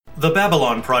The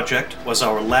Babylon Project was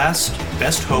our last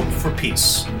best hope for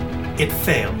peace. It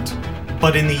failed.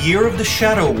 But in the year of the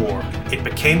Shadow War, it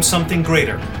became something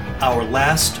greater, our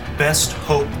last best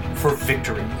hope for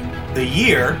victory. The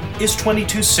year is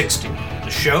 2260. The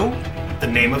show, the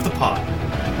name of the pod.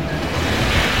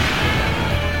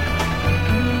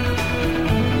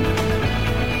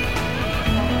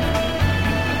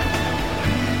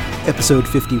 Episode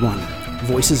 51,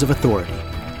 Voices of Authority,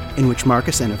 in which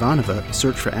Marcus and Ivanova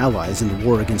search for allies in the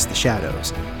war against the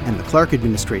Shadows, and the Clark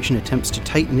administration attempts to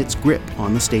tighten its grip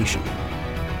on the station.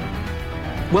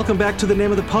 Welcome back to the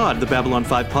name of the pod, the Babylon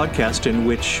 5 podcast, in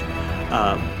which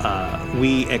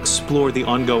we explore the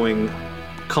ongoing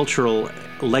cultural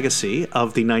legacy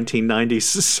of the 1990s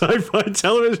sci-fi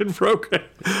television program,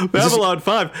 Babylon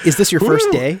 5. Is this your first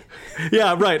day?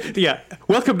 Yeah, right. Yeah.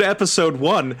 Welcome to episode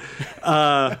 1.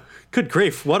 Good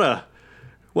grief!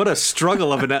 What a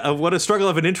struggle of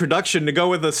an introduction to go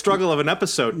with the struggle of an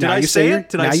episode. Did I say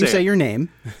it? Now you say your name.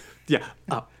 Yeah.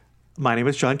 My name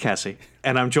is John Cassie,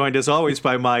 and I'm joined as always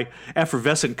by my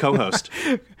effervescent co-host,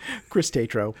 Chris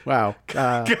Tatro. Wow.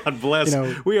 God bless.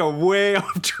 We are way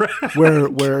off track.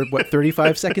 We're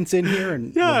 35 seconds in here,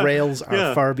 and the rails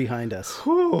are far behind us.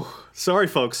 Whew. Sorry,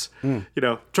 folks.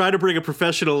 Try to bring a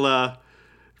professional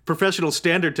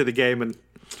standard to the game, and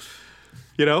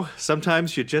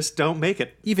sometimes you just don't make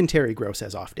it. Even Terry Gross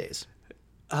has off days.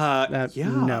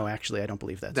 No, actually, I don't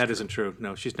believe that's true. That isn't true.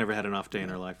 No, she's never had an off day in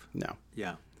her life. No.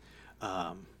 Yeah.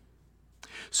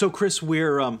 So, Chris,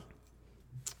 we're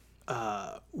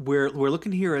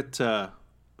looking here at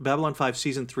Babylon 5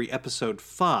 Season 3, Episode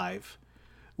 5,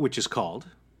 which is called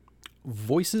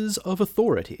Voices of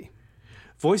Authority.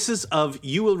 Voices of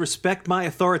You Will Respect My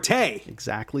Authority.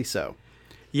 Exactly so.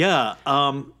 Yeah.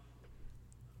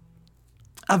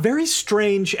 A very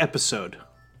strange episode.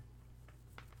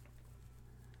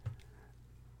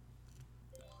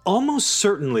 Almost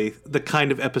certainly the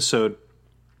kind of episode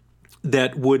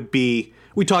that would be...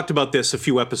 We talked about this a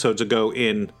few episodes ago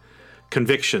in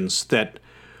Convictions, that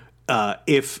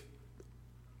if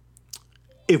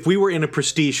we were in a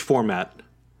prestige format,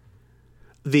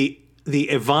 the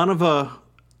Ivanova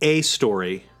A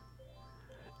story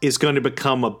is going to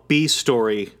become a B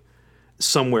story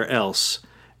somewhere else,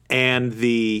 and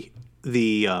the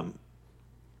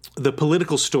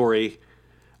political story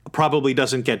probably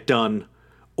doesn't get done,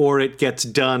 or it gets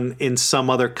done in some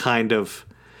other kind of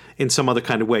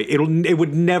way. It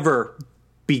would never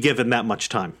be given that much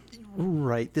time.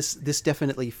 Right. This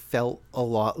definitely felt a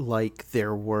lot like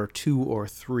there were 2 or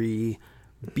 3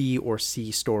 B or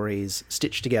C stories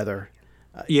stitched together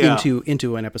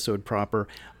into an episode proper.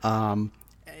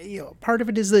 Part of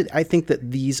it is that I think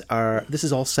that this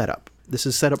is all set up. This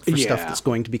is set up for stuff that's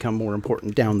going to become more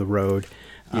important down the road.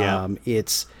 Yeah.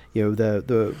 It's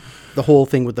the whole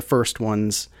thing with the first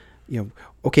ones.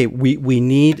 Okay, we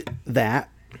need that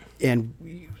and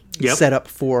set up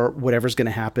for whatever's going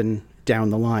to happen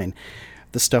down the line.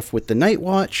 The stuff with the Night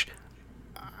Watch,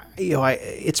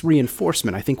 it's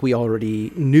reinforcement. I think we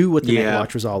already knew what the Night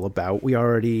Watch was all about. We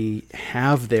already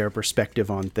have their perspective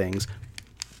on things.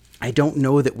 I don't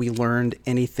know that we learned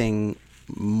anything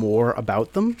more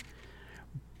about them,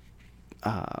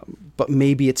 but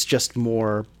maybe it's just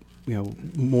more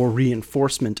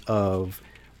reinforcement of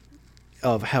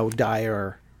how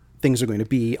dire things are going to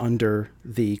be under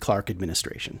the Clark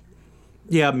administration.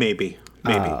 Yeah, maybe.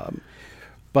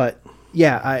 But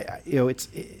yeah,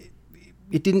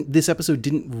 this episode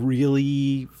didn't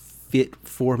really fit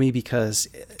for me because,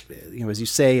 as you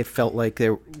say, it felt like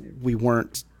we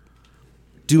weren't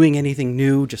doing anything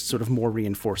new, just sort of more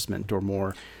reinforcement or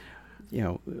more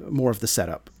of the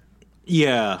setup.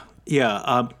 Yeah.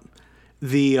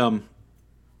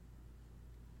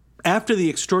 After the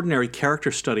extraordinary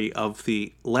character study of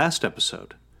the last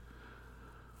episode,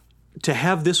 to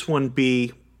have this one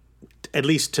be, at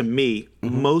least to me,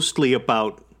 mostly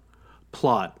about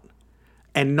plot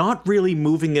and not really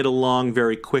moving it along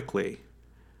very quickly,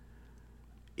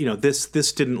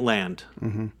 this didn't land.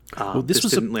 Well, this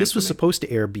was supposed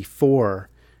to air before,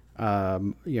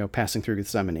 Passing Through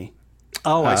Gethsemane.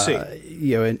 Oh, I see.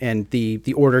 And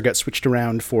the order got switched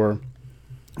around for...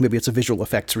 Maybe it's a visual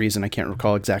effects reason. I can't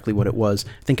recall exactly what it was.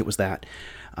 I think it was that.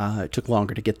 It took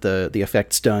longer to get the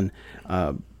effects done.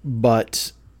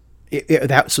 But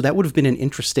that would have been an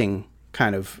interesting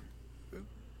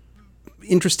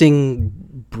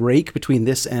break between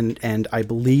this and I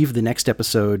believe the next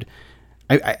episode.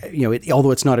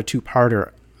 Although it's not a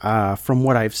 2-parter, from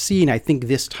what I've seen, I think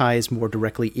this ties more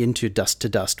directly into Dust to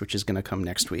Dust, which is going to come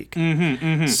next week.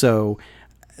 So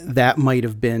that might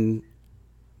have been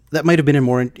that might have been a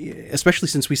more, especially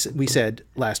since we said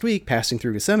last week, passing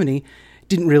through Gethsemane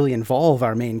didn't really involve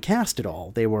our main cast at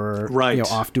all. They were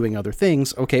off doing other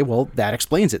things. Okay, well, that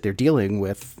explains it. They're dealing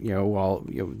with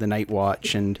the Night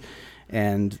Watch and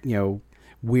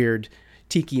weird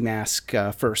tiki mask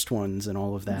first ones and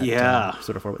all of that. Yeah,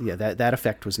 that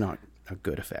effect was not a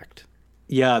good effect.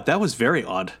 Yeah, that was very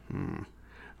odd.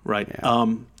 Right. Yeah.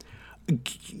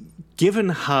 Given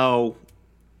how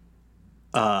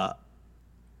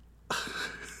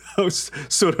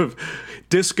sort of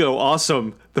disco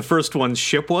awesome the first one's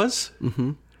ship was,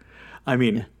 I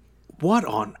mean, what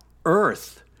on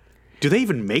earth? Do they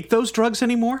even make those drugs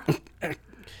anymore?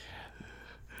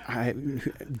 I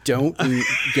don't.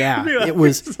 Yeah, it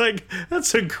was it's like,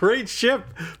 that's a great ship,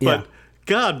 but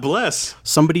God bless.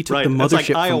 Somebody took the mothership. It's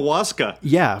like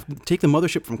ayahuasca. Take the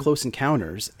mothership from Close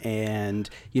Encounters and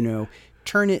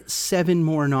turn it 7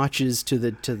 more notches to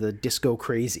the disco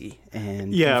crazy,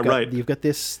 and you've got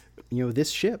this this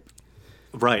ship.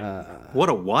 Right. What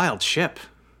a wild ship.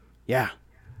 Yeah.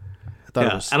 I thought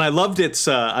it was... And I loved its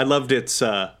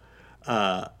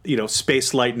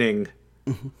Space Lightning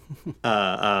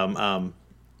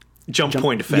jump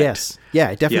point effect. Yes. Yeah,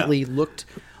 it definitely looked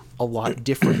a lot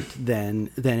different than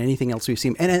anything else we've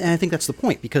seen. And I think that's the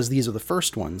point, because these are the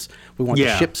first ones. We want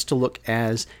the ships to look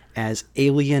as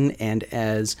alien and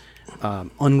as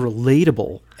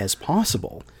unrelatable as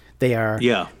possible. They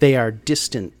are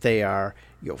distant. They are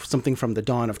something from the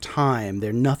dawn of time.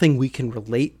 They're nothing we can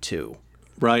relate to.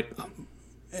 Right.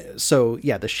 So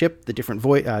the ship, the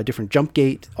different jump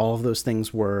gate, all of those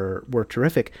things were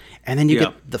terrific. And then you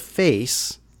get the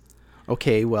face.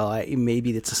 Okay, well,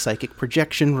 maybe it's a psychic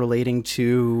projection relating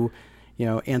to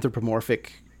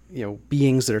anthropomorphic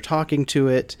beings that are talking to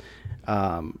it.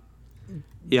 But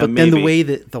maybe. Then the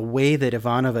way that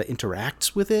Ivanova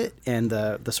interacts with it and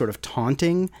the sort of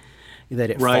taunting that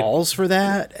it falls for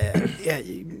that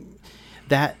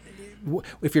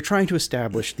if you're trying to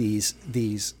establish these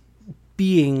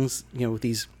beings,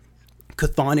 these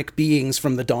chthonic beings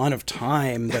from the dawn of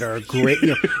time that are great,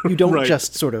 you don't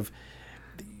just sort of,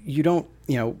 you don't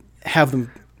have them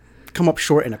come up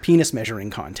short in a penis measuring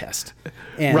contest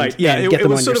and get them on your side that way. It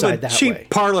was sort of a cheap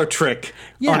parlor trick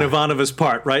on Ivanova's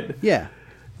part, right? Yeah.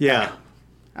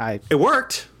 It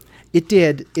worked. It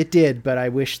did, but I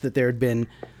wish that there had been,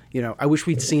 I wish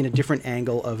we'd seen a different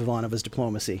angle of Ivanova's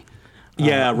diplomacy.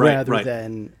 Rather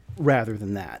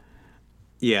than that.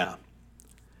 Yeah.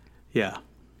 Yeah.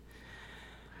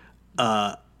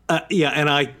 And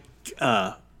I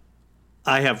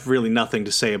have really nothing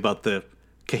to say about the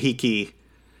Kahiki,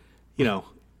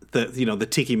 the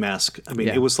tiki mask. I mean,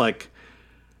 it was like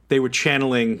they were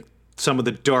channeling some of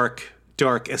the dark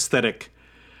aesthetic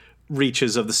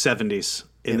reaches of the 70s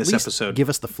in this episode. Give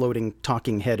us the floating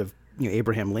talking head of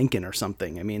Abraham Lincoln or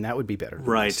something. I mean, that would be better.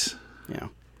 Right. Yeah.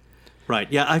 Right.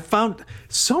 Yeah, I found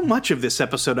so much of this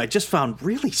episode I just found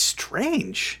really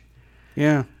strange.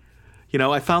 Yeah.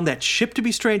 I found that ship to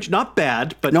be strange. Not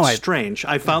bad, but strange.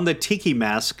 I found the tiki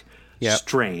mask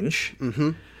strange.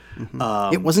 Mm-hmm.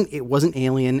 Mm-hmm. It wasn't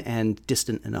alien and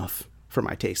distant enough for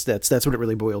my taste. That's what it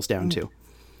really boils down to.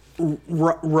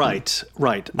 Right.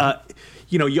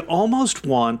 You almost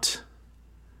want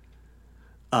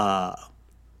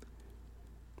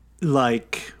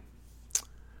like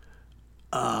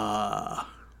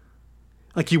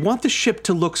you want the ship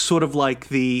to look sort of like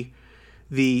the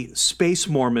Space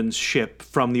Mormons ship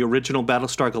from the original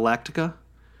Battlestar Galactica.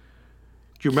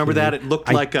 Do you remember that? It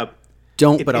looked like a...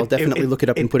 But I'll definitely look it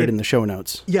up and put it in the show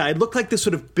notes. Yeah, it looked like this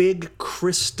sort of big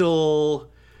crystal...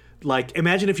 Like,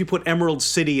 imagine if you put Emerald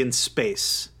City in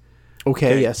space.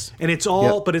 Okay, yes. And it's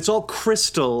all... But it's all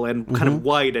crystal and kind of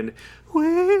white, and...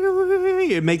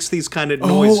 It makes these kind of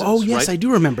noises. Oh, yes, right? I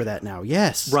do remember that now.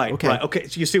 Yes. Right. Okay.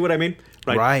 So you see what I mean?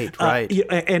 Right.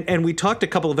 And we talked a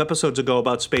couple of episodes ago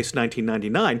about Space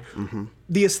 1999. Mm-hmm.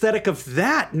 The aesthetic of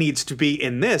that needs to be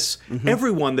in this. Mm-hmm.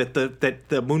 Everyone that the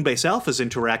Moonbase Alpha is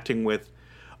interacting with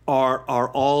are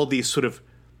all these sort of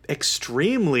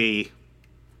extremely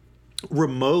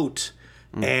remote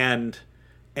and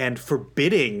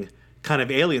forbidding kind of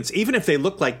aliens, even if they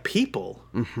look like people.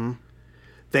 Mm-hmm.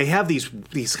 They have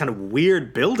these kind of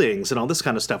weird buildings and all this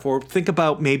kind of stuff. Or think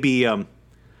about maybe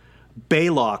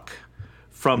Baylock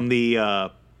from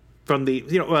the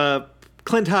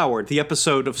Clint Howard, the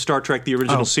episode of Star Trek, the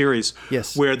original series,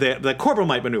 where the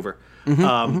Corbomite maneuver,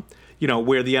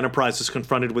 where the Enterprise is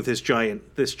confronted with this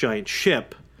giant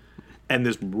ship, and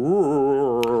this,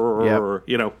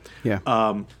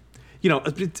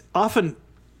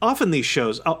 often these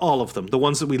shows, all of them, the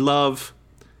ones that we love,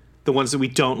 the ones that we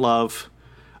don't love.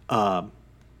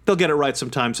 They'll get it right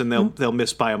sometimes, and they'll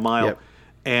miss by a mile.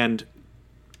 And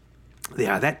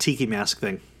yeah, that tiki mask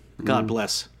thing. God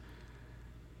bless.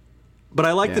 But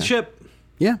I like the ship.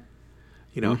 Yeah.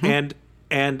 You know, and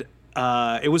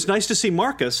it was nice to see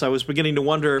Marcus. I was beginning to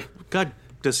wonder, God,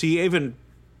 does he even?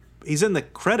 He's in the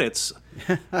credits.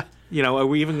 You know, are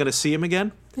we even going to see him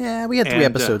again? Yeah, we had 3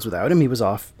 episodes without him. He was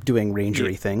off doing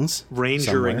rangery things. Rangering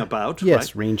somewhere. About. Yes,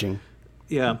 right? ranging.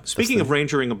 Yeah. Speaking of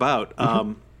rangering about,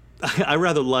 I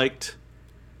rather liked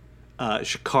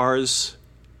Shakar's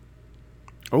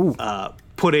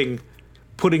putting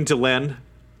Delenn,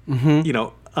 you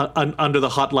know, under the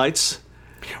hot lights.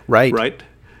 Right. Right?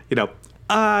 You know,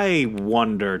 I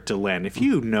wonder, Delenn, if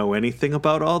you know anything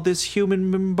about all this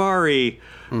human Minbari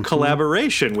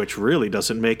collaboration, which really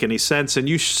doesn't make any sense, and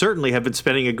you certainly have been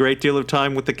spending a great deal of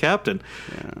time with the captain.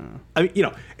 Yeah. I mean, you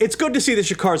know, it's good to see that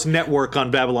Shakar's network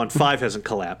on Babylon 5 hasn't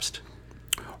collapsed.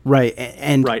 Right.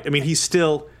 And right. I mean, he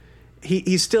still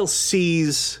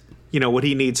sees, you know, what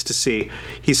he needs to see.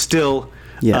 He's still,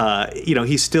 you know,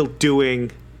 he's still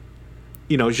doing,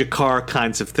 you know, Jakar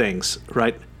kinds of things,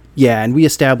 right? Yeah, and we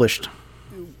established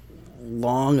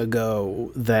long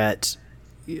ago that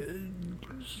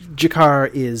Jakar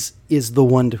is the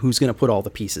one who's going to put all the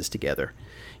pieces together.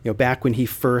 You know, back when he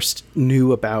first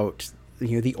knew about,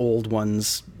 you know, the old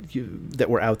ones that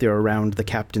were out there around the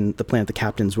planet the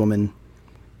captain's woman,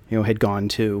 you know, had gone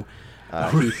to.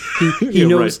 He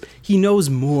knows he knows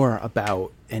more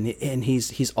about, and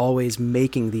he's always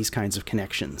making these kinds of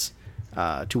connections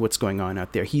to what's going on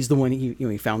out there. He's the one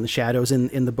he found the shadows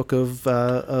in the book of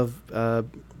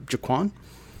Jaquan.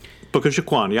 Book of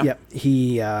Jaquan, yeah. Yeah,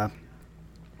 he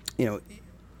you know,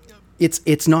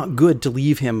 it's not good to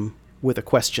leave him with a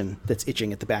question that's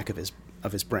itching at the back of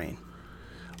his brain.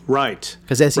 Right.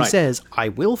 Because as he says, I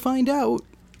will find out.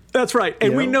 That's right.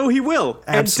 And we know he will.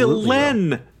 Absolutely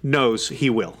and Delenn knows he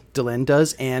will. Delenn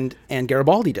does, and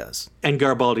Garibaldi does. And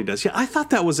Garibaldi does. Yeah, I thought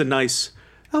that was that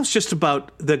was just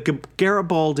about the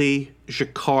Garibaldi,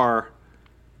 Jakar,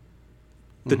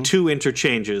 the two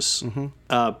interchanges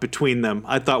between them,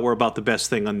 I thought were about the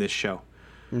best thing on this show,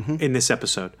 in this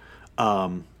episode.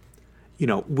 You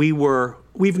know,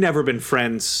 we've never been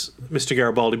friends, Mr.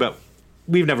 Garibaldi, but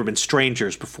we've never been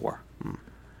strangers before.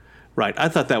 Right. I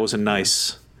thought that was a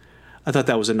nice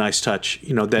touch,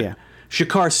 you know, that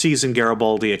Jakar sees in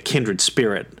Garibaldi a kindred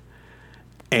spirit.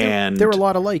 And they're a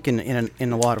lot alike in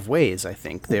a lot of ways, I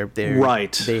think. They're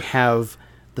right. They have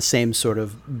the same sort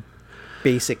of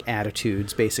basic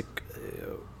attitudes, basic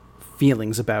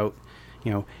feelings about,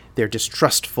 you know, they're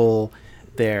distrustful,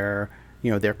 they're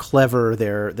clever,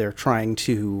 they're trying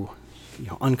to, you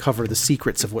know, uncover the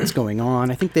secrets of what's going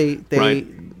on. I think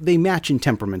they match in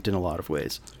temperament in a lot of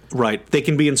ways. Right. They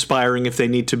can be inspiring if they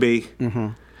need to be.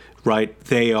 Right.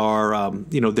 They are,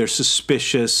 you know, they're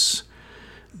suspicious.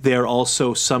 They're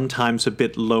also sometimes a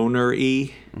bit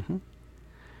loner-y.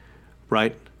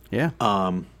 Right? Yeah.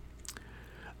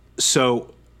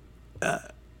 So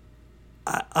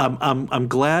I'm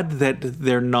glad that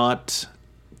they're not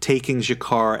taking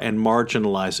Jakar and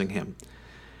marginalizing him.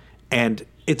 And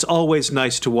it's always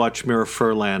nice to watch Mira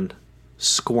Furlan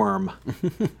squirm.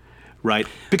 Right?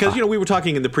 Because, you know, we were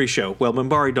talking in the pre-show, well,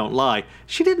 Minbari don't lie.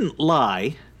 She didn't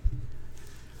lie,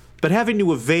 but having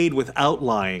to evade without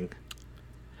lying,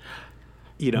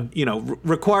 you know,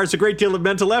 requires a great deal of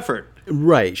mental effort.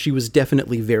 Right. She was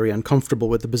definitely very uncomfortable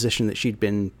with the position that she'd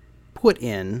been put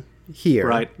in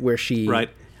here, where she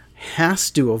has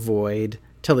to avoid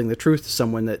telling the truth to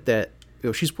someone that you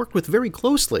know, she's worked with very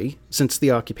closely since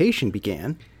the occupation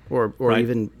began, or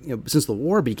even, you know, since the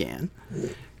war began.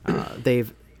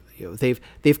 They've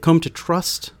come to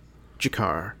trust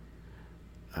Jakar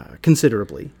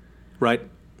considerably, right?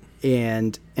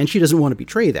 And she doesn't want to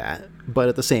betray that, but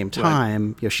at the same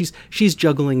time, you know, she's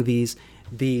juggling these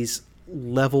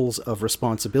levels of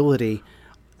responsibility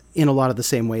in a lot of the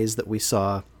same ways that we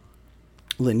saw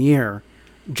Lanier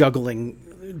juggling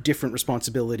different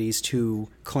responsibilities to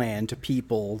clan, to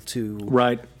people, to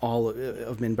all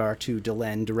of Minbar, to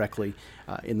Delenn directly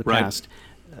in the past.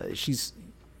 She's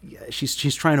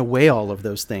trying to weigh all of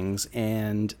those things,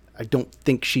 and I don't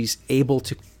think she's able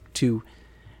to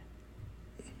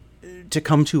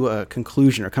come to a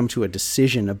conclusion or come to a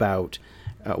decision about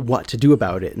what to do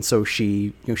about it, and so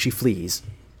she flees.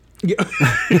 Yeah.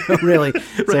 Really.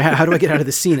 So how do I get out of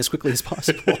this scene as quickly as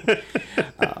possible?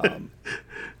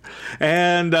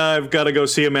 And I've got to go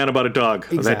see a man about a dog.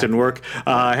 Exactly. That didn't work.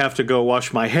 I have to go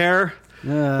wash my hair,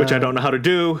 which I don't know how to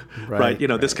do. Right. You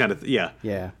know, this kind of yeah.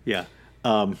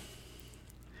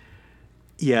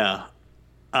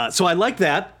 So I like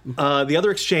that. The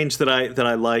other exchange that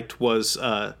I liked was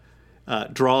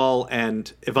Drawl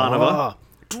and Ivanova.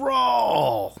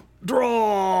 Drawl.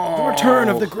 Draw! The return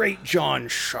of the great John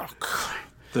Shuck.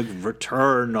 The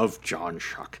return of John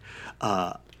Shuck.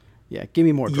 Yeah, give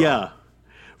me more draw. Yeah,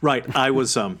 right. I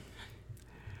was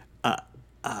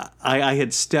I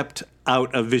had stepped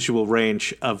out of visual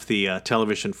range of the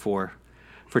television for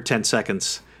 10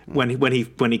 seconds when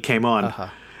he came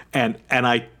on, and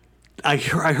I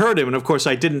heard him, and of course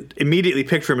I didn't immediately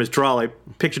picture him as Droll. I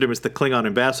pictured him as the Klingon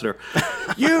ambassador.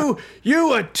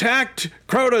 you attacked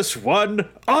Cronus One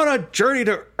on a journey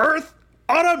to Earth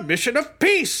on a mission of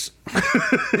peace.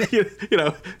 you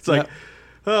know, it's like,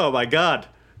 oh my God,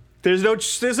 there's no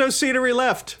scenery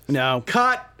left. No,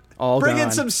 cut. All Bring gone.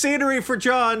 in some scenery for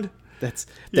John. That's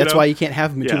why you can't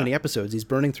have him in too many episodes. He's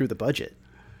burning through the budget.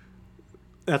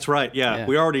 That's right. Yeah,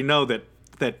 we already know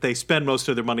that they spend most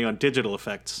of their money on digital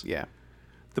effects. Yeah.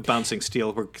 The bouncing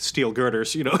steel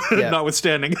girders,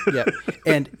 notwithstanding. Yeah.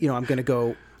 And I'm going to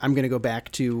go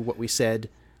back to what we said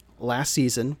last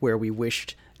season, where we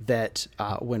wished that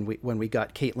when we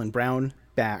got Caitlin Brown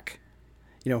back,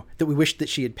 that we wished that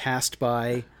she had passed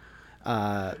by,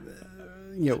 passed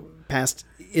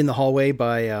in the hallway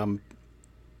by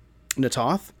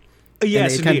Natoth. Yes, and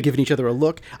they had kind of given each other a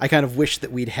look. I kind of wish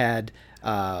that we'd had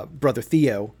Brother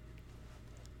Theo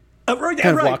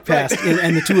walk past,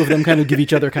 and the two of them kind of give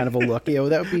each other kind of a look. That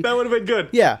would have been good.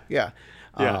 Yeah.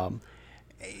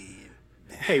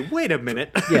 Hey, wait a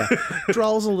minute. Yeah,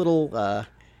 Droll's a little,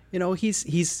 he's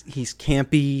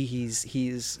campy.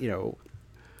 He's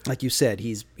like you said,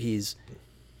 he's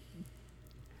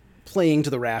playing to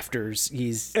the rafters.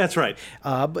 That's right.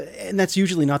 And that's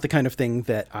usually not the kind of thing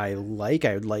that I like.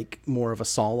 I would like more of a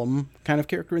solemn kind of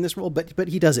character in this role, but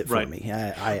he does it for me.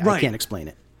 I can't explain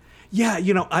it. Yeah,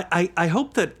 I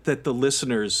hope that the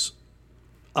listeners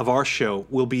of our show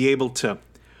will be able to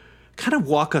kind of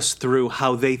walk us through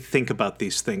how they think about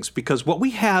these things, because what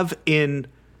we have in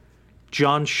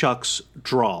John Shuck's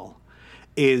Droll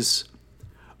is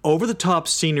over-the-top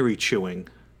scenery chewing,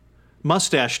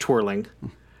 mustache twirling,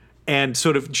 and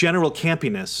sort of general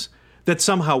campiness that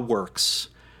somehow works.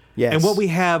 Yes. And what we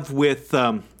have with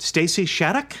Stacey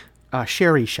Shattuck?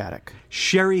 Sherry Shattuck.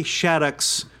 Sherry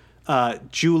Shattuck's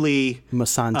Julie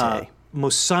Musante.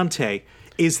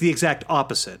 is the exact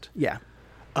opposite. Yeah.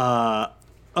 I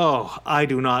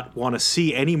do not want to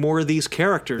see any more of these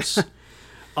characters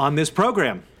on this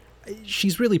program.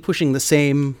 She's really pushing the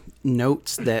same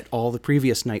notes that all the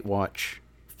previous Night Watch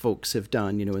folks have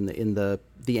done. In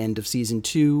the end of season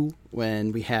 2,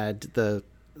 when we had the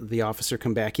officer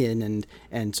come back in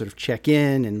and sort of check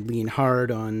in and lean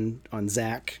hard on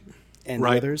Zach and the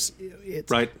others.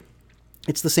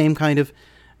 It's the same kind of.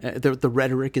 The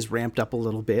rhetoric is ramped up a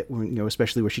little bit,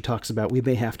 especially where she talks about we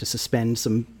may have to suspend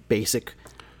some basic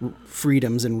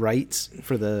freedoms and rights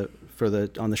for the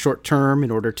on the short term in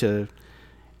order to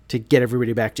get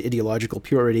everybody back to ideological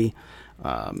purity.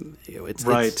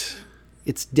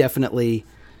 It's definitely,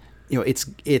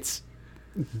 it's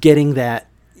getting that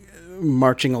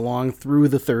marching along through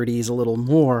the 30s a little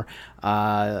more,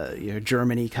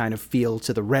 Germany kind of feel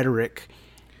to the rhetoric.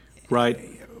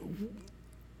 Right.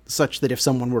 Such that if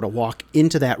someone were to walk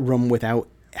into that room without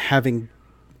having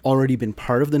already been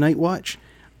part of the Night Watch,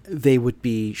 they would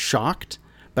be shocked.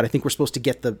 But I think we're supposed to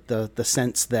get the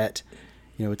sense that,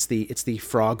 it's the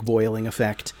frog boiling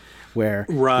effect, where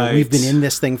we've been in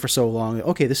this thing for so long.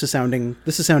 Okay, this is sounding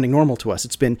normal to us.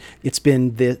 It's been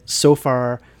so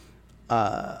far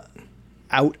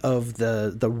out of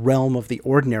the realm of the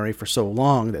ordinary for so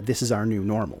long that this is our new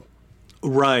normal.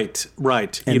 Right.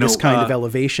 And this kind of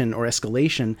elevation or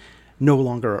escalation no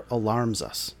longer alarms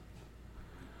us.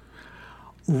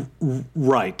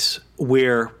 Right.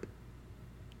 We're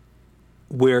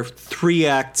 3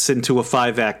 acts into a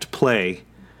 5-act play,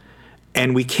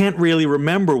 and we can't really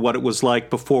remember what it was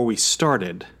like before we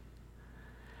started.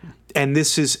 And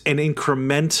this is an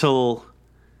incremental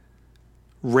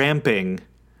ramping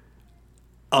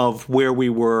of where we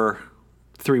were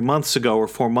 3 months ago or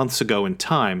 4 months ago in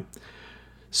time.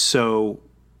 So,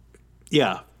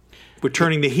 yeah, we're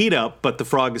turning the heat up, but the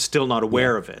frog is still not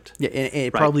aware of it. Yeah,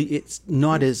 and it's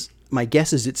not as, my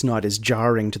guess is it's not as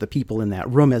jarring to the people in that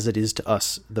room as it is to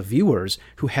us, the viewers,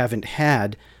 who haven't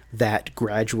had that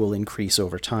gradual increase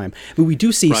over time. But we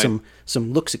do see some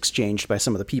looks exchanged by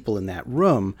some of the people in that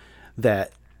room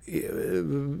that,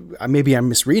 maybe I'm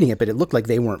misreading it, but it looked like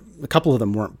a couple of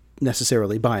them weren't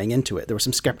necessarily buying into it. There were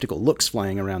some skeptical looks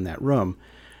flying around that room.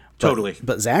 Totally.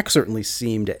 But Zach certainly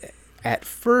seemed at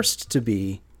first to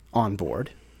be on board.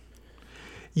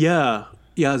 Yeah.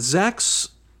 Zach's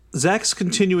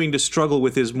continuing to struggle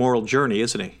with his moral journey,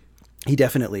 isn't he? He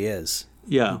definitely is.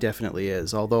 Yeah. He definitely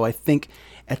is. Although I think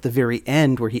at the very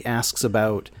end where he asks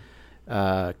about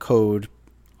code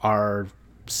R7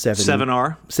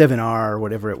 7R. 7R or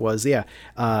whatever it was. Yeah.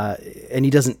 And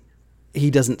he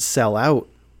doesn't sell out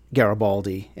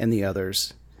Garibaldi and the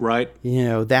others. Right.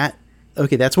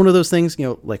 That's one of those things,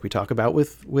 like we talk about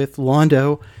with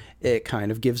Londo. It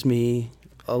kind of gives me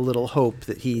a little hope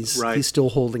that he's still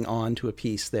holding on to a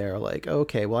piece there. Like,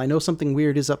 okay, well, I know something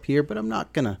weird is up here, but I'm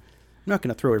not gonna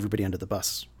throw everybody under the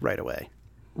bus right away.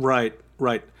 Right.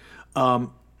 The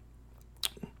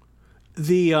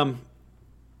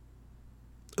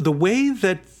way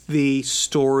that the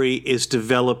story is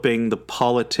developing the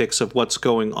politics of what's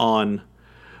going on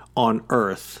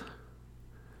Earth,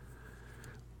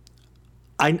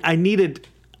 I needed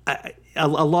a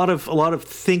lot of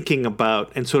thinking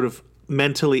about and sort of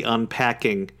mentally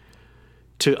unpacking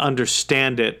to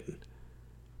understand it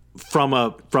from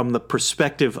the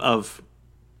perspective of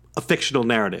a fictional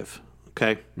narrative.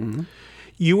 Okay, mm-hmm.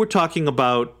 You were talking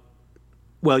about,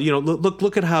 well,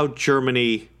 look at how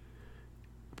Germany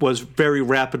was very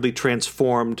rapidly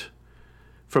transformed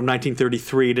from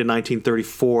 1933 to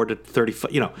 1934 to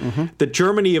 35. Mm-hmm. The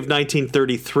Germany of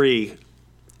 1933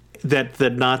 that the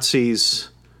Nazis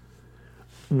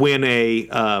win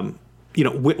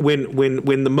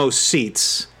win the most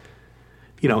seats,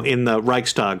 in the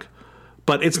Reichstag,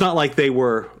 but it's not like they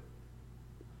were,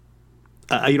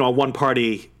 a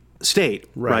one-party state,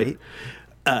 right?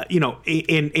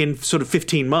 In sort of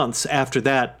 15 months after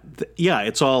that,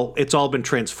 it's all been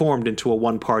transformed into a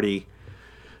one-party,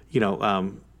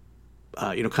 kind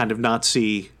of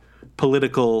Nazi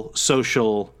political,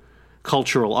 social,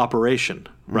 cultural operation,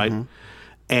 right? Mm-hmm.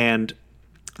 And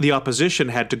the opposition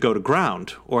had to go to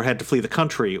ground or had to flee the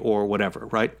country or whatever,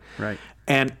 right? Right.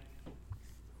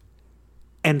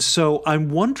 And so I'm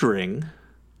wondering,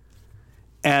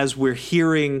 as we're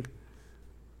hearing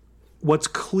what's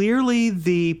clearly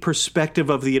the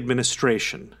perspective of the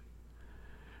administration,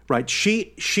 right?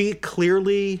 She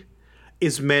clearly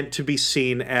is meant to be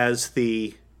seen as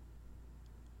the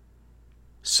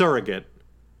surrogate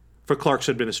for Clark's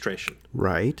administration.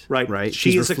 Right.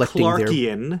 She is a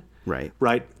Clarkian.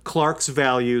 Right. Clark's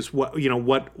values,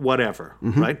 whatever.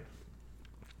 Mm-hmm. Right.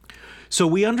 So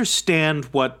we understand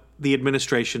what the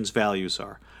administration's values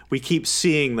are. We keep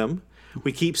seeing them.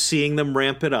 We keep seeing them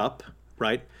ramp it up.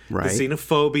 Right. The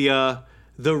xenophobia,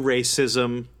 the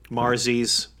racism,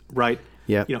 Marzies. Right.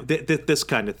 Yeah. This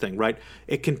kind of thing. Right.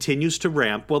 It continues to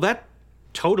ramp. Well, that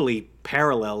totally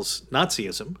parallels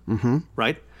Nazism. Mm-hmm.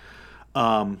 Right.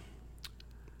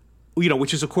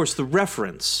 Which is of course the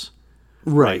reference.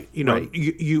 Right.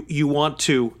 You want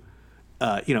to,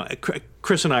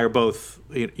 Chris and I are both,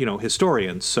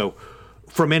 historians. So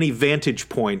from any vantage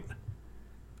point,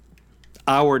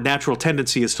 our natural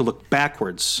tendency is to look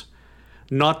backwards,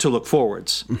 not to look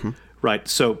forwards. Mm-hmm. Right.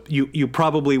 So you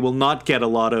probably will not get a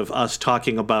lot of us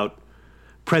talking about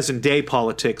present day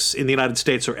politics in the United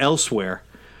States or elsewhere.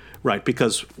 Right.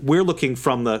 Because we're looking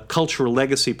from the cultural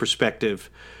legacy perspective.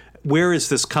 Where is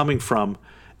this coming from?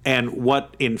 And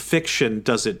what in fiction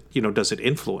does it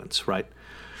influence, right?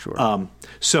 Sure.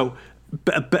 So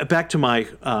back to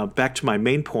my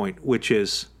main point, which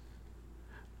is,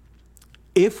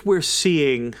 if we're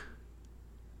seeing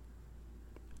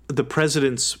the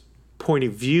president's point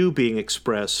of view being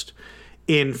expressed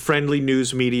in friendly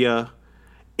news media,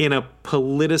 in a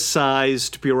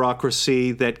politicized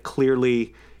bureaucracy that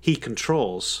clearly he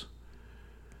controls,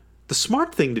 the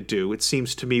smart thing to do, it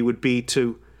seems to me, would be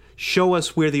to show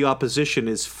us where the opposition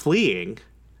is fleeing,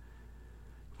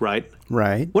 right?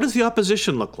 Right. What does the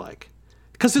opposition look like?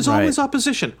 Because there's always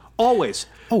opposition. Always.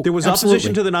 Oh, there was absolutely.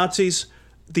 opposition to the Nazis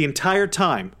the entire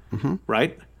time, mm-hmm.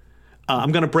 right?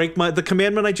 I'm going to break the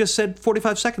commandment I just said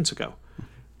 45 seconds ago.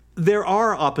 There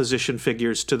are opposition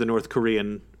figures to the North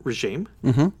Korean regime,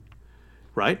 mm-hmm.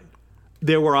 right?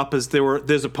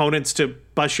 There's opponents to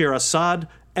Bashar Assad,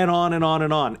 and on and on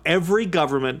and on. Every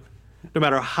government, no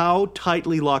matter how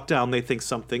tightly locked down they think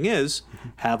something is,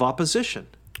 have opposition.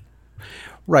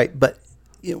 Right, but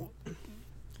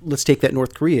let's take that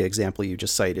North Korea example you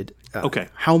just cited. Okay.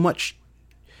 How much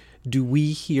do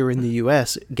we here in the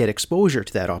U.S. get exposure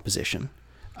to that opposition?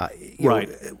 Right.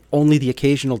 Only the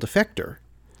occasional defector,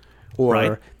 or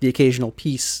right. the occasional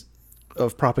piece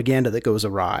of propaganda that goes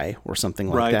awry, or something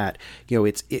like right. that.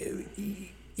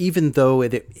 Even though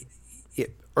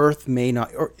Earth may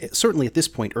not, or certainly at this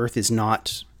point, Earth is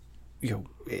not,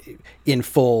 in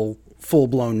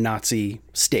full-blown Nazi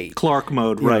state. Clark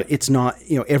mode, right? It's not.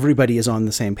 Everybody is on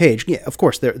the same page. Yeah, of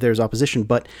course there's opposition,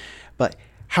 but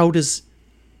how does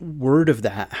word of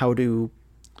that? How do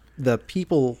the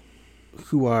people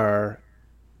who are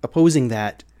opposing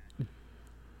that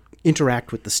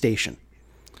interact with the station?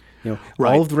 Right.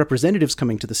 All of the representatives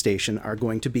coming to the station are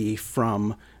going to be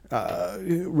from,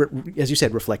 as you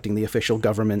said, reflecting the official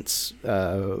government's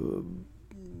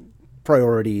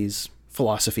priorities,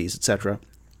 philosophies, etc.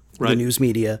 The Right. news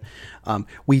media.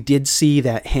 We did see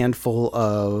that handful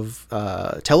of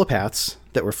telepaths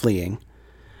that were fleeing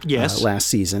Yes. last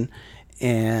season,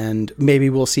 and maybe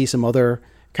we'll see some other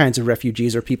kinds of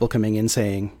refugees or people coming in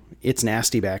saying it's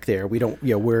nasty back there. We don't,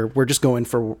 we're just going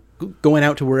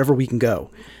out to wherever we can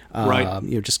go. Right.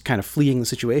 Just kind of fleeing the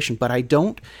situation. But I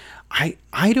don't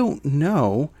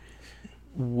know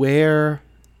where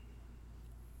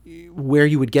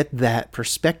you would get that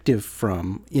perspective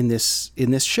from in this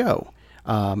show.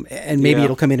 And maybe Yeah.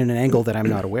 it'll come in an angle that I'm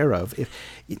not aware of.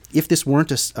 If this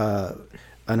weren't an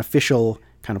official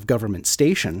kind of government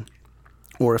station,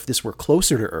 or if this were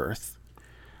closer to Earth,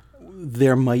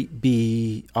 there might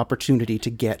be opportunity to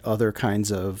get other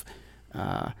kinds of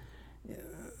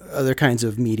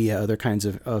media, other kinds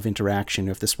of interaction.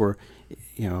 If this were,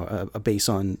 a base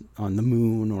on the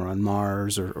moon or on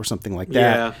Mars or something like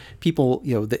that, Yeah. people,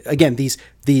 again, these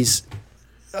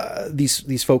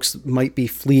folks might be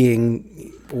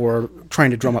fleeing or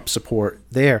trying to drum up support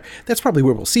there. That's probably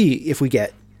where we'll see if we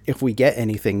get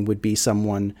anything. Would be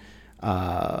someone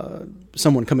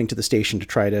coming to the station to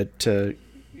try to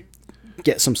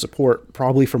get some support,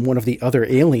 probably from one of the other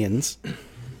aliens,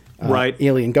 Right.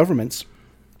 alien governments,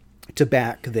 to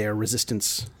back their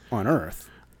resistance on Earth.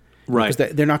 Right.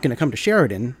 Because they're not going to come to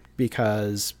Sheridan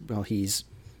because, well, he's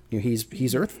Earth. He's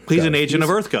Gov. an agent of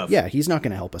EarthGov. Yeah, he's not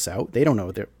going to help us out. They don't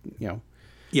know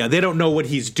Yeah, they don't know what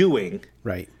he's doing.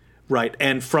 right. Right.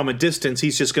 And from a distance,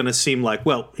 he's just going to seem like,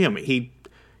 well,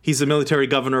 he's the military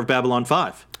governor of Babylon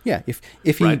 5. Yeah, if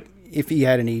Right.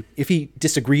 he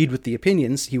disagreed with the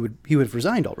opinions, he would have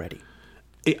resigned already.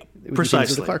 Yeah, It would be things of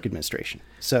precisely. the Clark administration.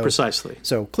 So Precisely.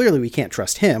 So clearly, we can't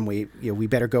trust him. We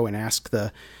better go and ask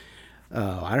the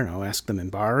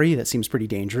Minbari. That seems pretty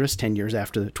dangerous. 12 years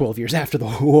after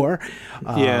the war.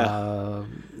 Yeah.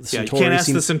 You Centauri can't ask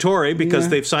the seems- Centauri because Yeah.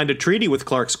 they've signed a treaty with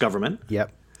Clark's government.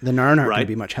 Yep. The Narn aren't going Right. to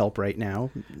be much help right now.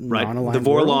 Right. Non-aligned The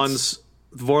worlds.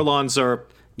 Vorlons are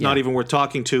not Yeah. even worth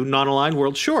talking to. Non-aligned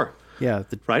world, sure. Yeah.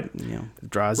 Right.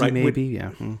 Drazi Right. maybe. Yeah.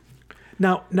 Hmm.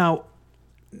 Now,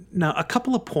 a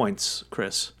couple of points,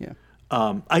 Chris. Yeah.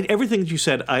 Everything that you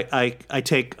said, I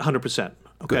take 100%.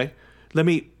 Okay. Good. Let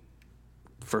me.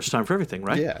 First time for everything,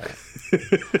 right? Yeah.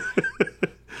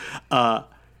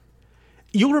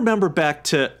 You'll remember back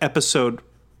to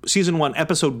season 1,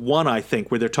 episode 1, I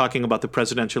think, where they're talking about the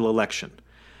presidential election.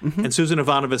 Mm-hmm. And Susan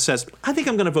Ivanova says, I think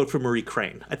I'm going to vote for Marie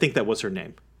Crane. I think that was her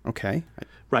name. Okay.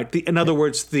 Right? In other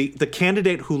words, the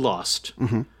candidate who lost.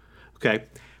 Mm-hmm. Okay.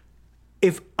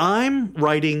 If I'm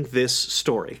writing this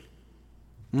story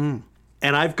and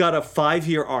I've got a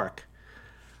 5-year arc,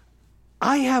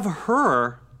 I have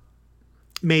her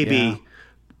maybe Yeah.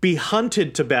 be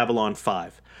hunted to Babylon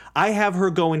 5. I have her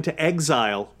go into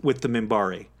exile with the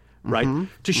Minbari, right?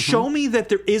 To show me that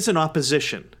there is an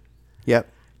opposition Yep.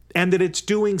 and that it's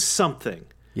doing something.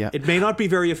 Yeah. It may not be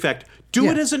very effective. Do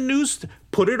it Yeah. as a news,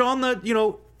 put it on the,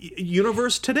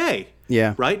 Universe Today.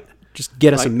 Yeah. Right? Just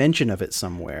get us a Right. mention of it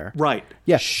somewhere. Right.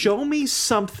 Yeah. Show me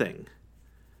something.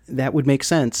 That would make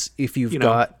sense if you've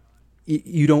got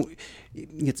you don't.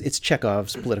 It's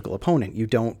Chekhov's political opponent. You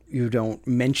don't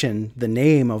mention the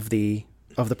name of the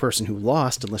person who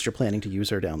lost unless you're planning to use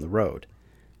her down the road.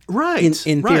 Right.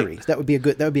 In right. theory, that would be a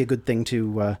good thing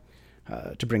to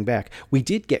bring back. We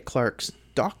did get Clark's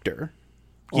doctor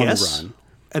on Yes. the run.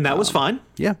 And that was fine.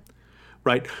 Yeah.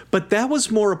 Right. But that was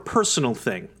more a personal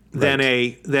thing than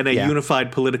a Yeah.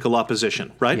 unified political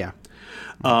opposition, right? Yeah.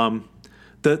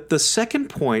 The second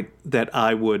point that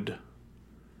I would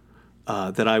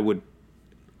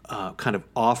kind of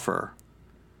offer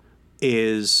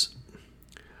is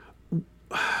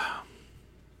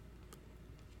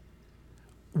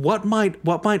what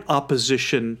might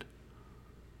opposition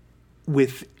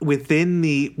within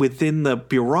the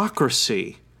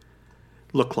bureaucracy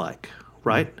look like,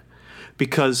 right?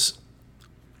 Because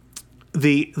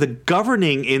the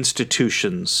governing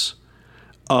institutions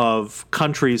of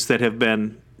countries that have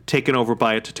been taken over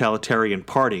by a totalitarian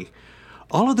party,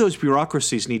 all of those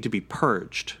bureaucracies need to be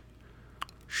purged,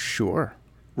 Sure.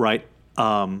 right?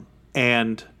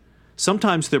 And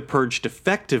sometimes they're purged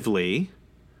effectively,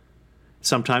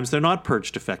 sometimes they're not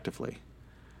purged effectively.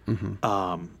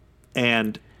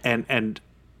 And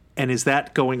is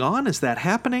that going on? Is that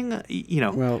happening?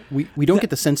 Well, we don't get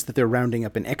the sense that they're rounding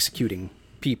up and executing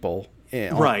people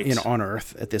Right. on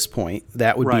Earth at this point.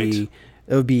 That would Right.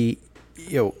 be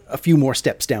a few more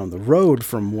steps down the road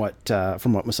from what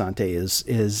Musante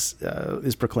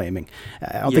is proclaiming.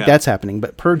 I don't think that's happening.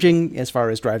 But purging, as far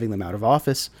as driving them out of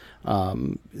office,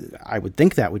 I would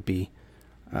think that would be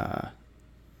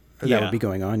would be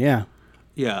going on. Yeah.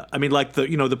 Yeah, I mean, like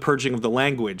the purging of the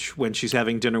language when she's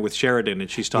having dinner with Sheridan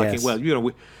and she's talking. Yes. Well,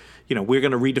 we're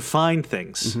going to redefine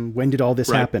things. Mm-hmm. When did all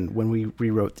this happen? When we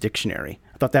rewrote the dictionary.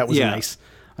 I thought that was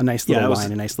a nice little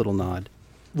line, a nice little nod.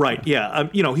 Right. Yeah.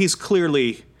 He's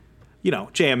clearly,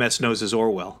 JMS knows his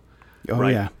Orwell. Oh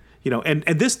right? yeah.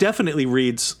 And this definitely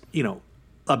reads,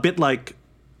 a bit like,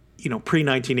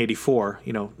 pre-1984.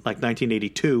 Like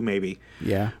 1982 maybe.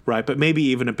 Yeah. Right. But maybe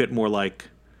even a bit more like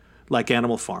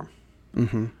Animal Farm.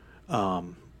 Mm-hmm.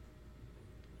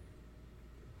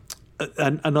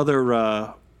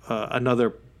 Another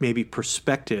maybe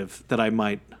perspective that I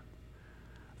might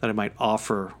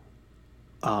offer.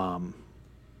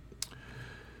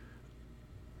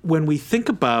 When we think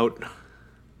about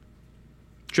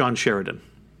John Sheridan,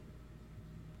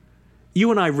 you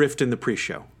and I riffed in the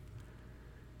pre-show.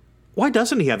 Why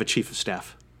doesn't he have a chief of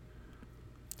staff?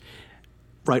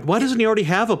 Right? Why doesn't he already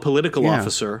have a political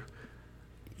officer?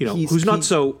 Who's not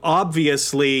so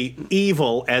obviously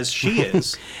evil as she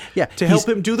is, to help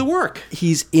him do the work.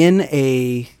 He's in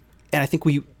and I think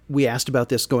we asked about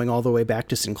this going all the way back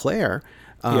to Sinclair,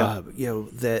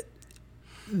 that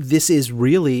this is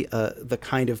really the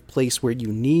kind of place where you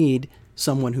need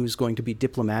someone who's going to be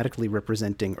diplomatically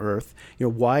representing Earth.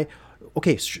 Why?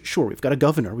 Okay, sure, we've got a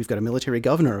governor, we've got a military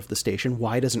governor of the station.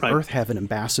 Why doesn't Earth have an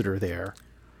ambassador there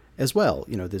as well?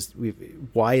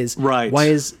 Why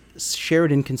is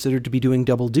Sheridan considered to be doing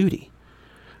double duty?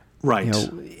 Right.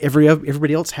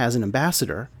 Everybody else has an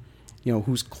ambassador,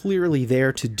 who's clearly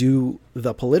there to do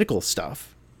the political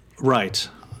stuff. Right.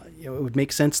 It would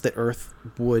make sense that Earth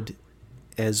would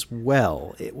as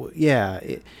well.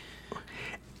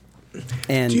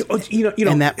 And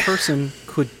that person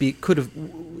could have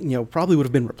probably would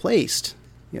have been replaced,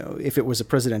 if it was a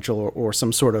presidential or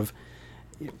some sort of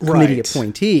committee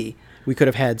appointee. We could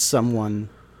have had someone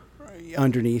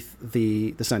underneath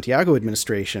the Santiago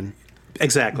administration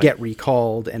get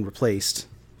recalled and replaced.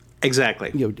 Exactly.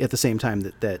 At the same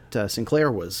time that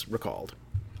Sinclair was recalled.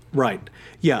 Right.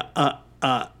 Yeah.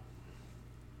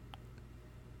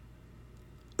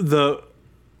 The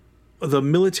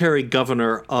military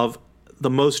governor of the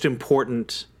most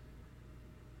important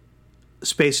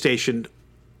space station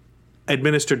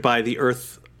administered by the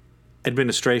Earth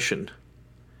administration,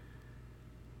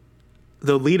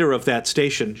 the leader of that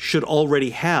station should already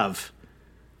have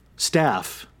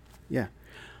staff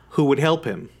who would help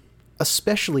him.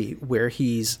 Especially where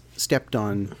he's stepped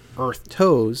on Earth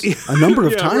toes a number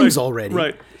of times already.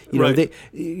 Right.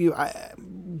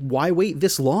 Why wait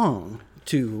this long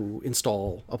to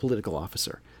install a political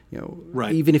officer?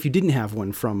 Right. Even if you didn't have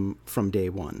one from day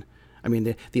one. I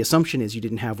mean, the assumption is you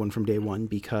didn't have one from day one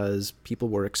because people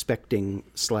were expecting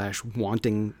 /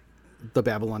 wanting the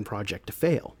Babylon Project to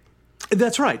fail.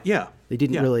 That's right. Yeah. They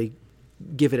didn't really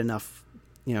give it enough,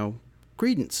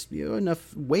 credence,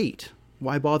 enough weight.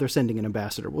 Why bother sending an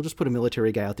ambassador? We'll just put a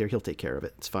military guy out there. He'll take care of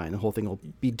it. It's fine. The whole thing will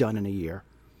be done in a year.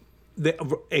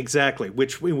 Exactly.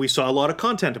 Which we saw a lot of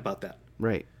content about that.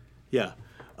 Right. Yeah.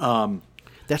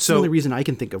 That's the only reason I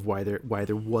can think of why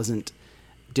there wasn't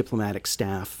diplomatic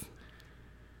staff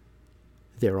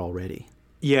there already.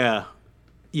 Yeah.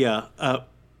 Yeah.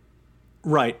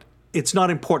 Right. It's not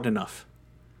important enough.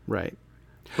 Right.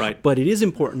 Right. But it is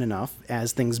important enough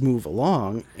as things move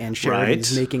along and Sheridan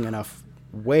is making enough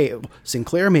wave.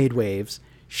 Sinclair made waves.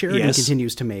 Sheridan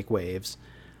continues to make waves.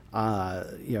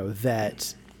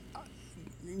 That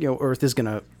Earth is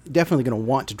definitely going to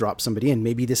want to drop somebody in.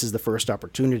 Maybe this is the first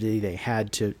opportunity they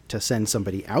had to send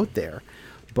somebody out there.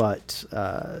 But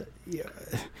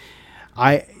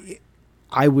I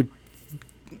would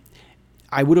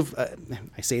have,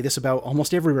 I say this about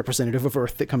almost every representative of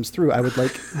Earth that comes through, I would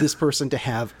like this person to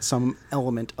have some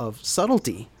element of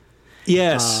subtlety.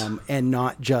 Yes. And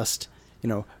not just,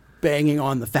 banging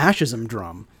on the fascism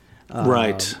drum.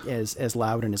 As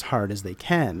loud and as hard as they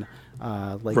can.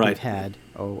 We've had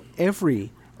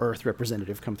every Earth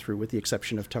representative come through with the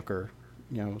exception of Tucker,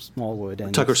 Smallwood.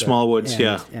 And Tucker Smallwoods,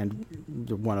 And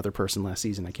the one other person last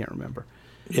season, I can't remember.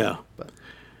 Yeah. But.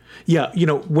 Yeah,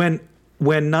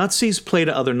 when Nazis play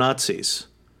to other Nazis,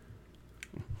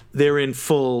 they're in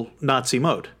full Nazi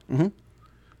mode. Mm-hmm.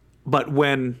 But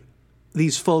when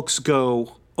these folks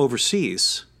go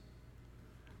overseas,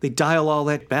 they dial all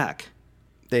that back.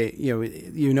 You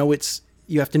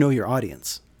have to know your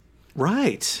audience.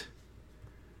 Right.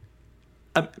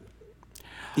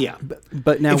 Yeah.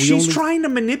 But now if she's trying to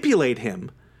manipulate him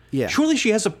Yeah. Surely she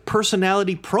has a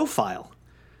personality profile,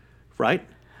 right?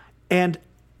 And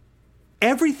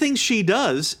everything she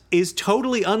does is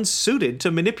totally unsuited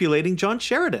to manipulating John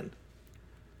Sheridan.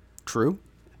 True.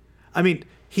 I mean,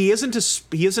 he isn't a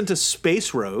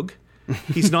space rogue.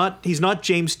 He's not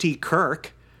James T.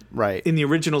 Kirk, Right. in the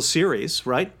original series,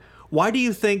 right? Why do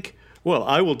you think, well,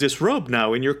 I will disrobe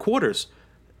now in your quarters?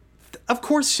 Of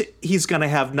course he's going to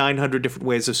have 900 different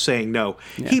ways of saying no.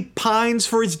 Yeah. He pines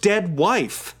for his dead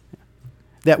wife.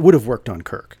 That would have worked on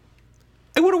Kirk.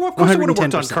 It would have worked. Of course it would have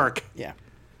worked on 110%. Kirk, Yeah.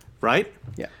 right?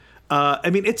 Yeah. I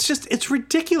mean, it's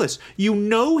ridiculous. You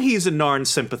know he's a Narn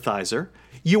sympathizer.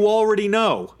 You already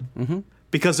know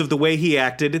because of the way he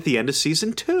acted at the end of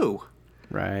season 2,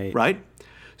 Right. right?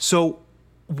 So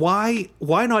why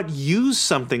not use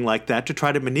something like that to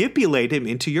try to manipulate him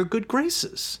into your good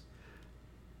graces?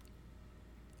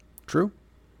 True.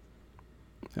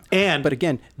 And But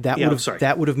again, that Yeah, would I'm have sorry.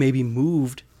 that would have maybe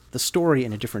moved the story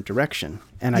in a different direction.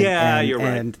 And You're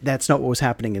right. And that's not what was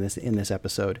happening in this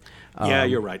episode. Yeah,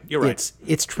 you're right. You're right.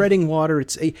 It's treading water.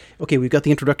 Okay. We've got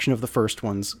the introduction of the first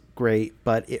ones, great,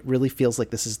 but it really feels like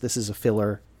this is a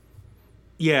filler.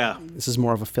 Yeah, This is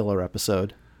more of a filler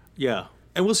episode. yeah.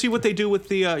 And we'll see what they do with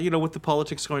the with the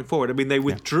politics going forward. I mean, they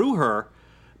withdrew her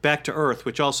back to Earth,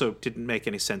 which also didn't make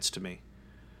any sense to me.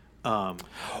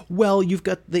 Well, you've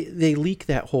got they leak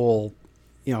that whole,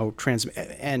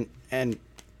 and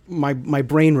my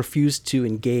brain refused to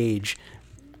engage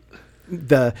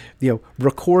the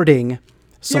recording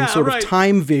some Yeah, sort right. of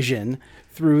time vision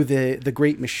through the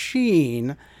Great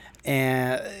Machine,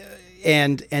 and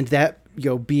that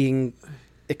being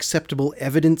acceptable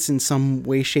evidence in some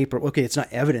way, shape, or okay, it's not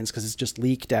evidence because it's just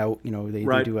leaked out. They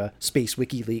Right. do a Space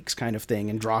WikiLeaks kind of thing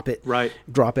and drop it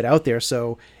out there.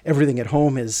 So everything at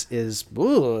home is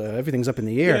everything's up in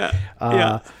the air.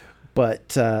 Yeah.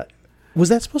 But was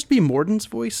that supposed to be Morden's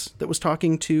voice that was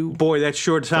talking to? Boy, that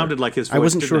sure sounded like his voice. I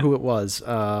wasn't didn't sure it? who it was.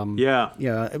 Yeah.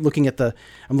 Yeah. I'm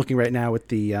looking right now at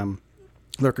the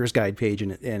Lurker's Guide page,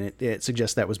 and it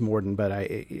suggests that was Morden, but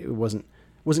it wasn't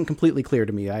completely clear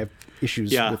to me. I have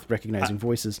issues with recognizing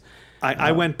voices.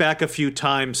 I went back a few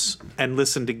times and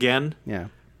listened again. Yeah.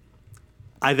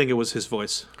 I think it was his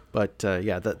voice. But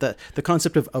the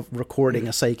concept of recording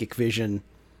a psychic vision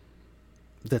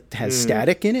that has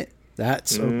static in it,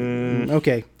 that's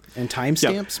okay. And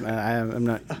timestamps, I'm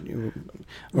not,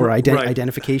 or Right.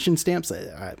 identification stamps.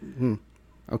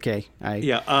 Okay,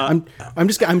 I'm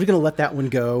just gonna let that one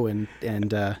go and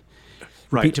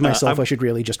repeat to myself I should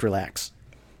really just relax.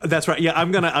 That's right. Yeah,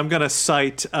 I'm gonna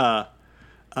cite a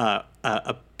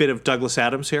bit of Douglas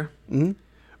Adams here. Mm-hmm.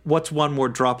 What's one more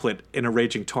droplet in a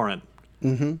raging torrent?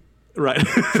 Mm-hmm. Right.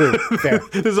 True. Fair.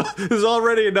 There's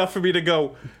already enough for me to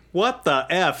go, what the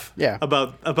F? Yeah.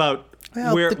 About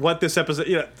what this episode.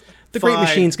 Yeah. The Great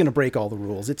Machine's going to break all the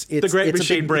rules. It's the Great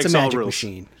Machine breaks it's a all magic rules.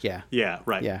 Machine. Yeah. Yeah.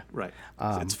 Right. Yeah. Right.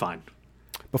 It's fine.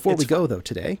 Before we go though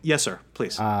today, Yes, sir.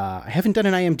 Please. I haven't done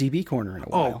an IMDb corner in a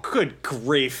while. Oh, good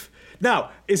grief! Now,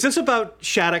 is this about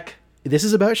Shattuck? This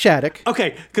is about Shattuck.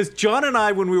 Okay, because John and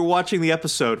I, when we were watching the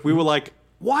episode, we were like,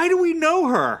 "Why do we know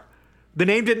her?" The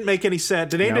name didn't make any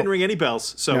sense. The name didn't ring any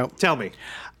bells. So tell me.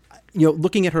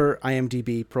 Looking at her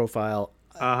IMDb profile,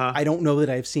 I don't know that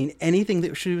I've seen anything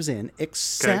that she was in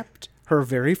except her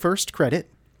very first credit.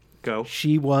 Go.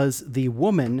 She was the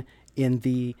woman in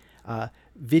the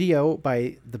video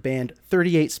by the band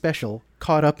 38 Special,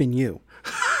 Caught Up in You.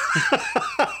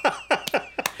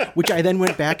 Which I then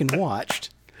went back and watched.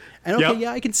 And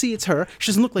I can see it's her.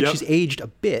 She doesn't look like she's aged a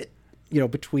bit,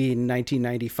 between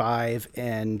 1995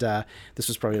 and this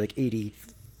was probably like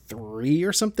 83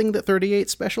 or something, that 38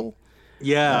 Special.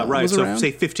 Yeah, right. So around.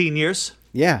 say 15 years.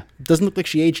 Yeah. Doesn't look like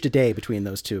she aged a day between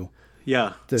those two.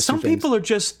 Yeah. Those Some two things. people are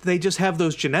they just have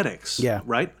those genetics. Yeah.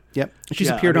 Right? Yep. She's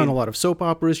appeared on a lot of soap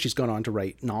operas. She's gone on to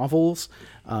write novels.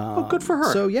 Good for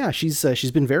her. So yeah,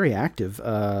 she's been very active.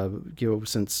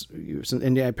 Since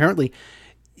and apparently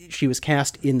she was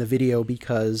cast in the video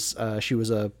because she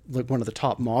was one of the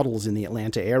top models in the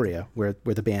Atlanta area where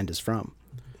the band is from.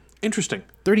 Interesting.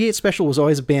 38 Special was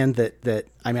always a band that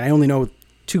I mean I only know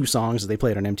 2 songs that they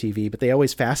played on MTV, but they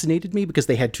always fascinated me because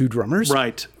they had 2 drummers.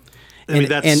 Right. I And, mean,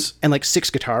 that's and like 6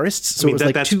 guitarists. So I mean, it was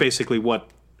like that's 2, basically what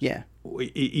yeah.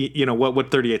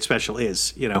 What 38 Special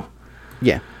is. Yeah.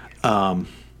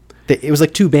 It was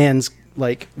like 2 bands,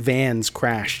 like vans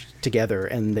crashed together,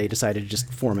 and they decided to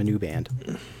just form a new band.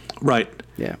 Right.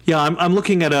 Yeah. Yeah. I'm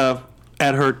looking at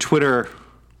her Twitter.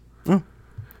 Oh.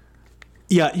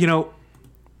 Yeah.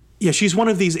 Yeah. She's one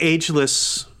of these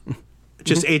ageless,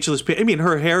 just ageless. I mean,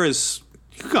 her hair is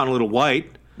gone a little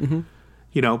white.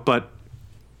 But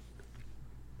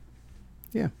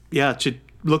Yeah. yeah,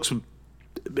 looks, I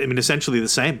mean, essentially the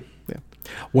same. Yeah.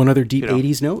 One other deep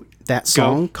 80s note, that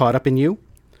song, Caught Up in You,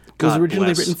 was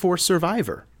originally written for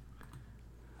Survivor.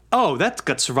 Oh, that's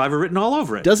got Survivor written all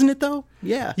over it. Doesn't it, though?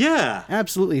 Yeah. Yeah.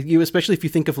 Absolutely. Especially if you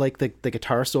think of like the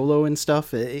guitar solo and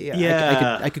stuff.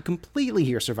 I could completely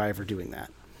hear Survivor doing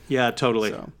that. Yeah,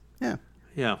 totally. So, yeah.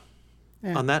 Yeah.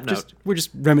 On that note. We're just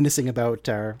reminiscing about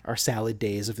our salad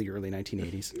days of the early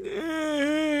 1980s.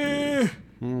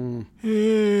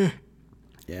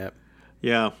 Yeah.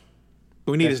 Yeah.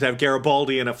 We needed to have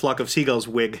Garibaldi and a flock of seagulls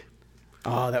wig.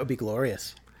 Oh, that would be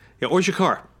glorious. Yeah, or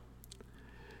Jakar.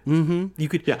 Mm-hmm. You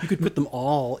could put them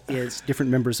all as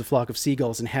different members of Flock of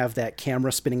Seagulls and have that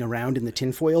camera spinning around in the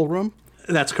tinfoil room.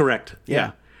 That's correct.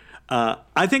 Yeah.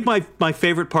 I think my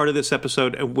favorite part of this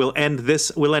episode, and we'll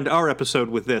end our episode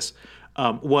with this,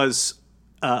 was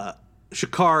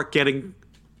Jakar getting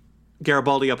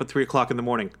Garibaldi up at 3:00 in the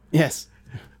morning. Yes.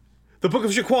 The Book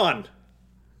of Shaquan.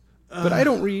 But I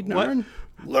don't read Narn.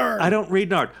 Learn. I don't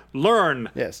read Narn. Learn.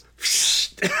 Yes.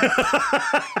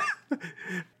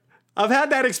 I've had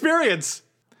that experience.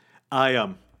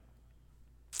 I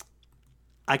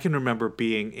can remember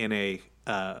being in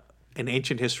an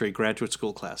ancient history graduate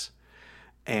school class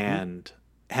and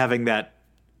having that.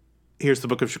 Here's the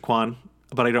Book of Shaquan,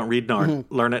 but I don't read Narn.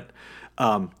 Learn it.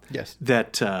 Yes.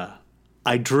 That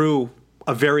I drew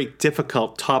a very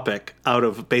difficult topic out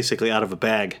of a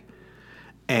bag,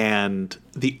 and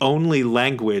the only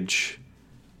language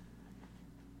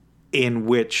in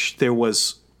which there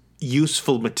was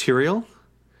useful material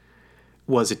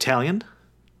was Italian,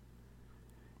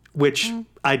 which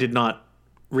I did not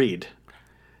read.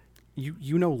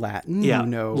 You know Latin. Yeah, you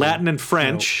know Latin and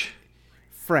French.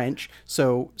 French.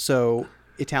 So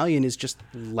Italian is just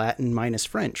Latin minus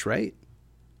French, right?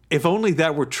 If only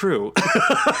that were true.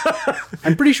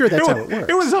 I'm pretty sure that's how it works.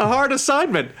 It was a hard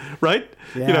assignment, right?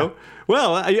 Yeah.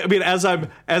 Well, I mean, as I'm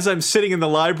sitting in the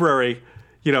library,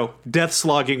 death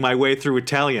slogging my way through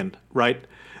Italian, right?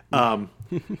 All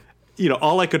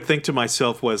I could think to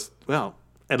myself was, well,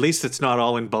 at least it's not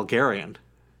all in Bulgarian.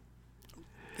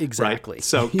 Exactly. Right?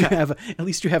 So at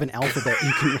least you have an alphabet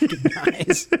you can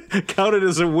recognize. Count it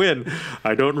as a win.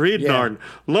 I don't read Narn.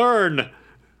 Learn.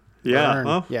 Yeah. Learn.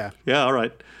 Well, yeah. Yeah. All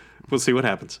right. We'll see what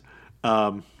happens.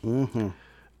 All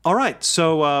right.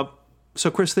 So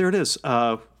Chris, there it is.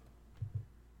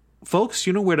 Folks,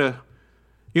 you know where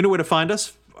to find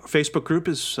us. Our Facebook group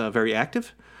is very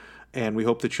active, and we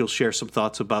hope that you'll share some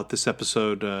thoughts about this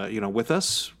episode, with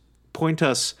us. Point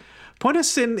us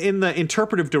in the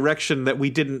interpretive direction that we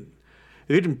didn't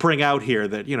bring out here.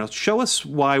 That show us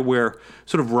why we're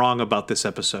sort of wrong about this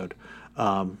episode.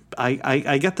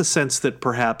 I get the sense that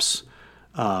perhaps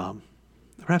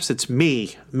it's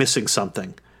me missing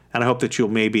something, and I hope that you'll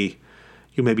maybe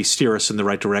steer us in the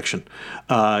right direction.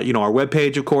 Our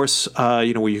webpage, of course, where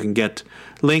you can get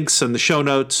links and the show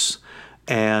notes,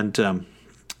 and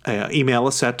email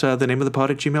us at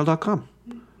thenameofthepod@gmail.com.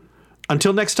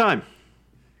 Until next time.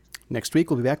 Next week,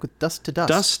 we'll be back with Dust to Dust.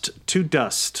 Dust to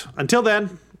Dust. Until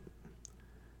then,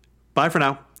 bye for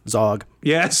now. Zog.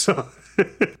 Yes.